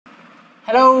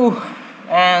Hello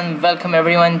and welcome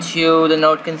everyone to the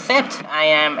node concept. I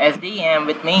am SD and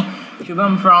with me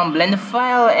Shubham from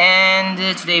Blenderphile, and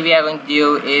today we are going to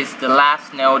do is the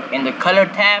last node in the color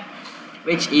tab,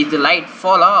 which is the light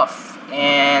fall off.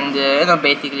 And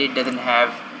basically it doesn't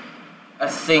have a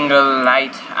single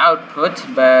light output,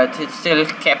 but it's still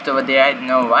kept over there. I don't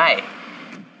know why,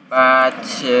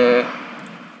 but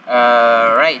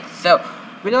right, so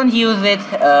we don't use it.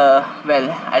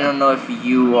 Well, I don't know if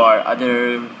you or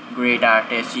other great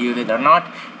artists use it or not,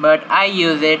 but I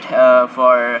use it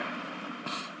for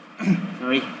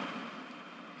sorry.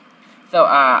 So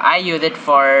I use it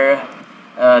for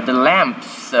the lamps.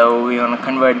 So we're gonna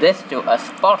convert this to a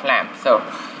spot lamp. So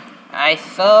I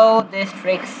saw this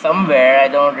trick somewhere, I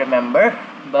don't remember,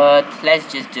 but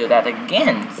let's just do that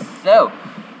again. So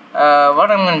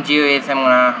what I'm gonna do is I'm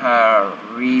gonna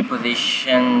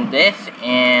reposition this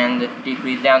and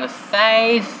decrease down the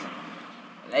size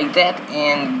like that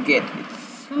and get it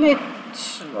slit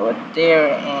over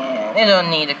there. And I don't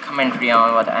need a commentary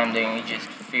on what I'm doing, you just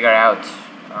figure out.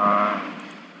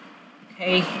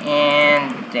 Okay,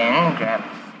 and then grab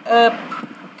up.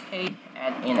 Okay,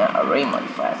 add in an array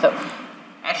modifier. So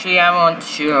actually I want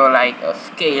to like a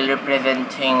scale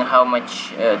representing how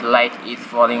much the light is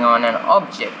falling on an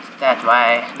object. That's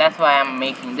why I'm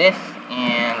making this.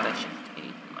 And let's just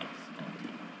take -19.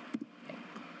 Okay.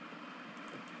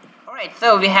 Alright,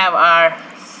 so we have our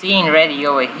scene ready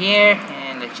over here,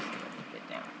 and let's just get a bit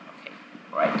down. Okay,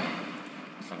 alright,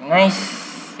 it's like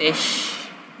nice-ish,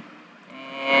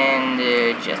 and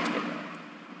just a bit down.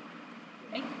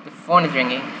 Okay, the phone is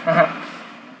ringing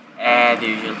as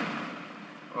usual.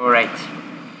 Alright.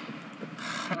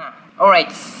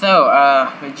 Alright, so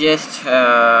we just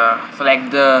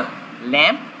select the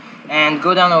lamp and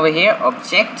go down over here,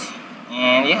 object,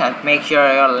 and yeah, make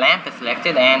sure your lamp is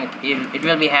selected, and it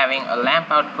will be having a lamp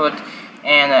output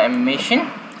and an emission.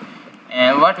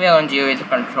 And what we are going to do is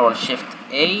press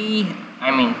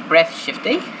Shift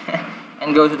A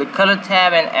and go to the color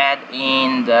tab and add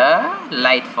in the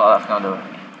light fall off node over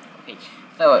here. Okay,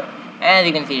 so as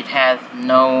you can see, it has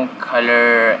no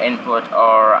color input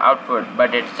or output,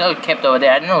 but it's still kept over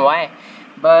there. I don't know why,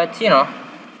 but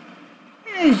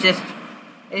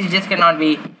it just cannot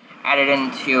be added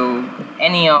into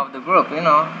any of the group. I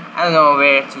don't know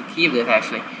where to keep this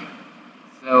actually.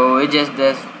 So it just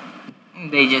does.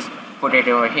 They just put it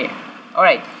over here.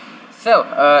 Alright, so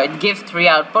it gives three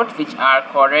outputs, which are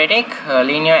quadratic,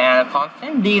 linear, and a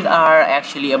constant. These are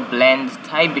actually a blend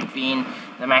type between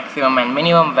the maximum and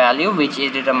minimum value, which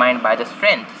is determined by the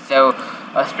strength. So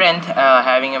a strength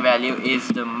having a value is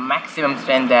the maximum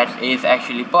strength that is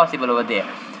actually possible over there.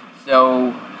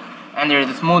 So, and there is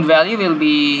a smooth value. We'll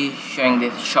be showing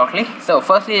this shortly. So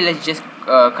firstly, let's just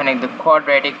connect the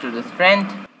quadratic to the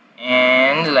strength,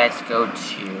 and let's go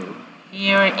to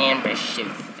here and press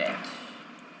Shift Z.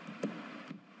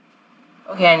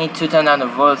 Okay, I need to turn down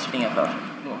the world setting as well.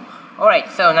 Alright,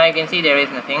 so now you can see there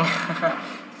is nothing.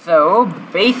 So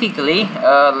basically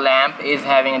a lamp is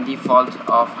having a default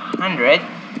of 100,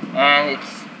 and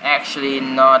it's actually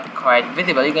not quite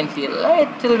visible. You can see a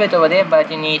little bit over there, but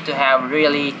you need to have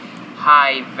really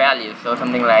high values, so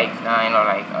something like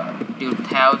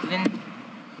 2000.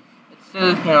 It's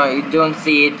still, you don't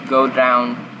see it go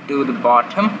down to the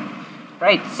bottom,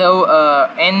 right? So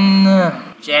in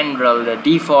general, the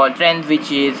default trend,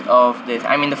 which is of this,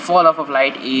 the fall off of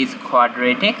light is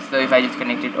quadratic. So if I just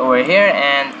connect it over here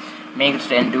and make the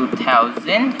trend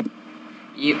 2000,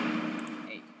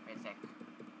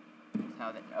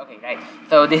 okay, right,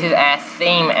 so this is as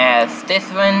same as this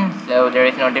one, so there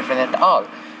is no difference at all.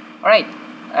 Alright,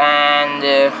 and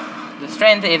the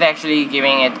strength is actually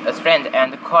giving it a strength,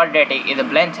 and the quadratic is a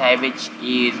blend type, which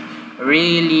is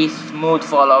really smooth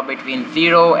fall off between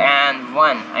 0 and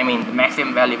 1, the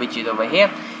maximum value, which is over here,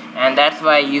 and that's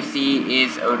why you see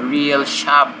is a real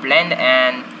sharp blend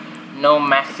and no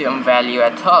maximum value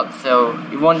at all. So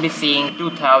you won't be seeing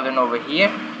 2000 over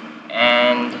here,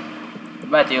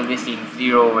 but you'll be seeing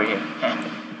 0 over here.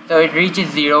 So it reaches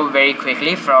 0 very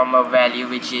quickly from a value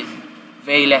which is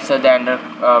way lesser than the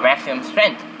maximum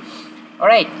strength.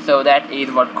 Alright, so that is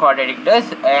what quadratic does,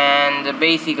 and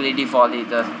basically default is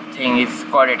the thing is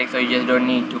quadratic, so you just don't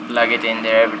need to plug it in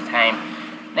there every time.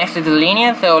 Next is the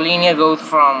linear. So linear goes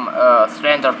from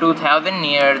strength of 2000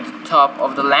 near the top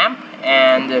of the lamp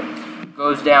and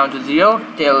goes down to 0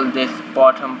 till this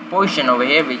bottom portion over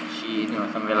here, which is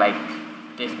somewhere like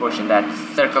this portion, that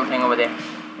circle thing over there,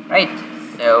 right?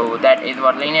 So that is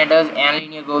what linear does, and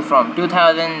linear goes from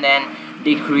 2000, then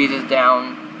decreases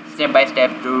down step by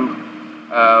step to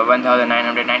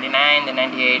 1999, then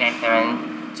 98,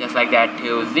 97, just like that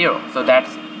to 0. So that's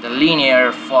the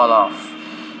linear fall off.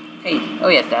 Okay, oh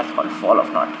yes, that's called fall off,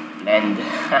 not blend.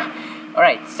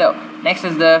 Alright, so next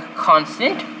is the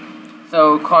constant.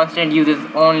 So constant uses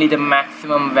only the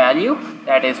maximum value,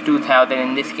 that is 2000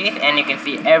 in this case, and you can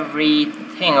see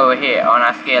everything over here on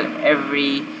our scale,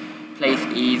 every place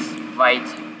is white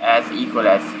as equal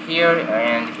as here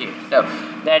and here. So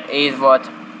that is what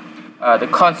the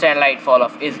constant light fall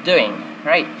off is doing,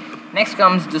 right? Next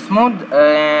comes the smooth,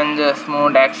 and the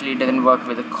smooth actually doesn't work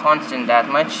with the constant that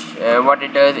much. What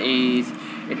it does is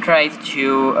it tries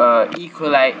to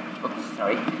equalize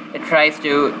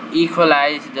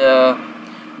the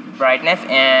brightness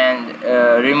and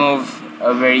removes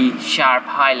a very sharp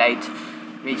highlight,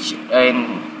 which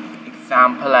in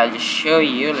example I'll just show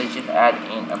you. Let's just add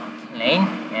in a plane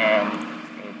and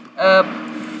it up,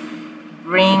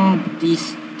 bring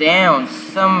this down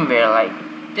somewhere like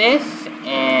this,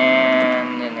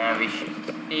 and now we should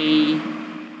see.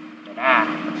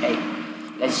 Okay,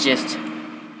 let's just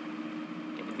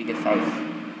get the bigger size.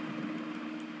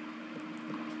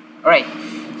 Alright,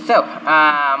 so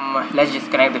let's just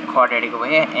connect the quadratic over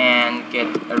here and get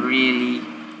a really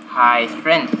high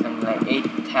strength, something like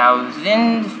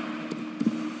 8000,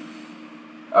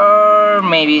 or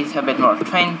maybe it's a bit more,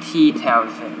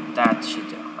 20,000. That should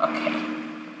do. Okay,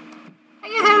 I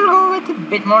guess I'll go with a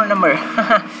bit more number.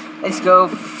 Let's go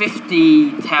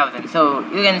 50,000. So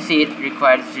you can see it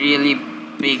requires really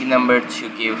big number to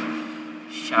give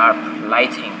sharp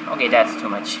lighting. Okay, that's too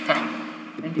much.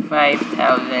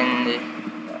 25,000.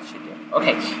 That should do.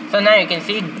 Okay, so now you can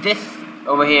see this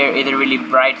over here is a really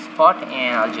bright spot,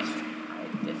 and I'll just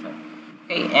hide this one.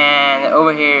 Okay, and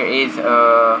over here is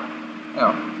a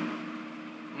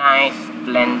nice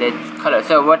blended color.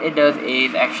 So what it does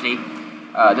is actually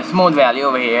the smooth value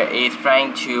over here is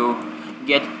trying to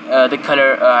get the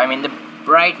color, the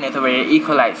brightness over here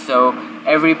equalized. So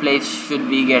every place should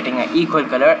be getting an equal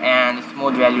color, and the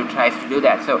smooth value tries to do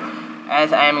that. So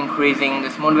as I am increasing the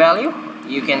smooth value,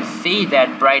 you can see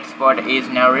that bright spot is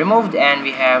now removed, and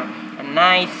we have a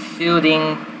nice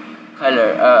soothing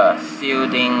color,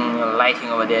 soothing lighting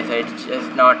over there. So it's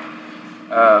just not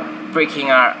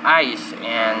breaking our eyes,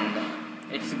 and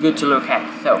it's good to look at.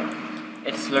 So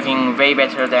it's looking way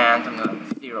better than something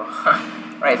like 0.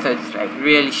 Right, so it's like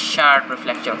really sharp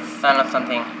reflection of sun or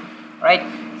something. Right,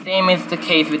 same is the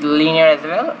case with the linear as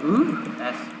well. Ooh,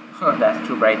 that's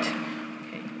too bright.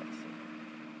 Okay, let's see.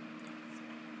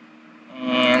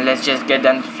 And let's just get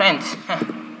done strength.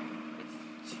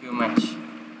 It's too much. It's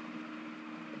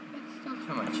still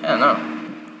too much. I don't know.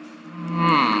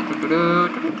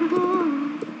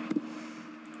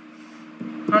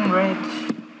 100.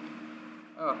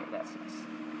 Okay, that's nice.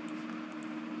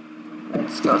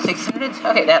 Let's go 600.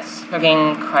 Okay, that's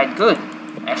looking quite good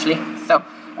actually. So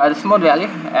the smooth value,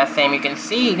 as same, you can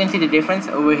see the difference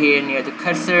over here near the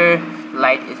cursor.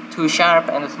 Light is too sharp,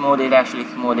 and the smooth is actually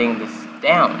smoothing this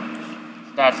down.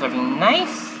 That's looking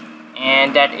nice,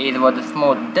 and that is what the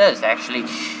smooth does actually.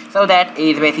 So that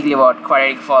is basically what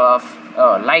quadratic fall off,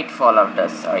 light fall off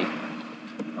does. Sorry.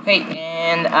 Okay,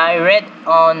 and I read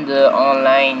on the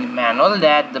online manual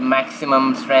that the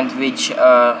maximum strength which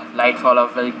light fall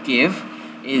off will give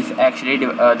is actually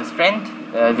the strength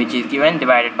which is given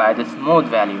divided by the smooth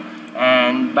value,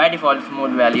 and by default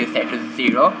smooth value is set to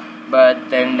 0, but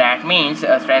then that means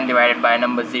a strength divided by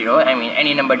number 0,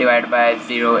 any number divided by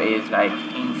 0 is like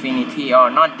infinity or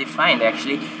not defined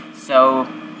actually. So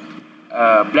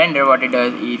Blender, what it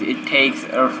does is it takes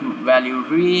a value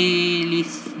really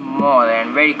small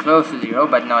and very close to 0,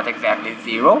 but not exactly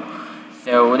 0.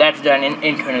 So that's done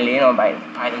internally, by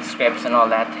Python scripts and all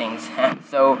that things.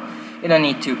 So you don't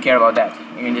need to care about that.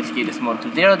 You can just keep the smooth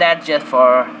to 0. That's just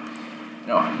for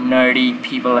nerdy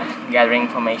people gathering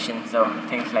information, so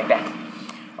things like that.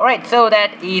 Alright, so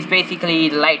that is basically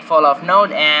the light fall off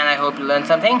node, and I hope you learned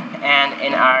something. And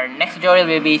in our next tutorial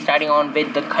we'll be starting on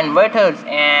with the converters,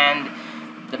 and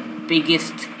the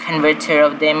biggest converter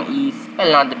of them is,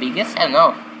 well, not the biggest, I don't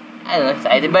know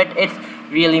either, but it's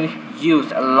really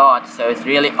used a lot, so it's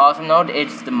really awesome node.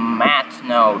 It's the math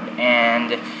node,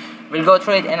 and we'll go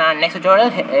through it in our next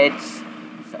tutorial. It's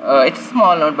a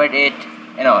small node, but it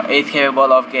is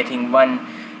capable of getting one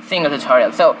single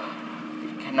tutorial, so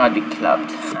it cannot be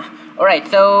clubbed. Alright,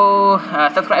 so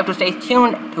subscribe to stay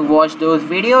tuned to watch those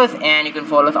videos, and you can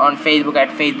follow us on Facebook at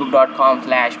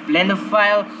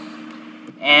facebook.com/Blenderphile,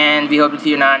 and we hope to see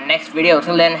you in our next video.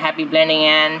 Till then, happy blending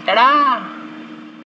and ta-da!